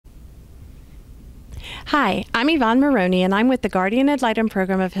Hi, I'm Yvonne Maroney, and I'm with the Guardian Ad Litem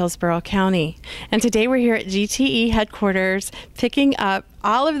program of Hillsborough County. And today we're here at GTE headquarters picking up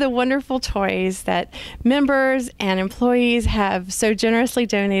all of the wonderful toys that members and employees have so generously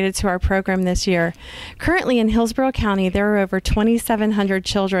donated to our program this year. Currently in Hillsborough County, there are over 2,700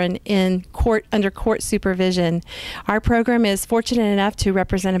 children in under court supervision. Our program is fortunate enough to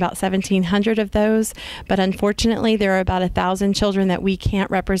represent about 1,700 of those, but unfortunately there are about 1,000 children that we can't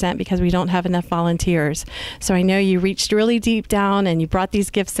represent because we don't have enough volunteers. So I know you reached really deep down and you brought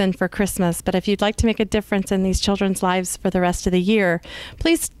these gifts in for Christmas, but if you'd like to make a difference in these children's lives for the rest of the year,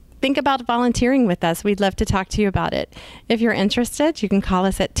 please think about volunteering with us. We'd love to talk to you about it. If you're interested, you can call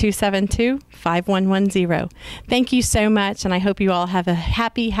us at 272-5110. Thank you so much, and I hope you all have a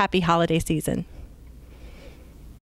happy holiday season.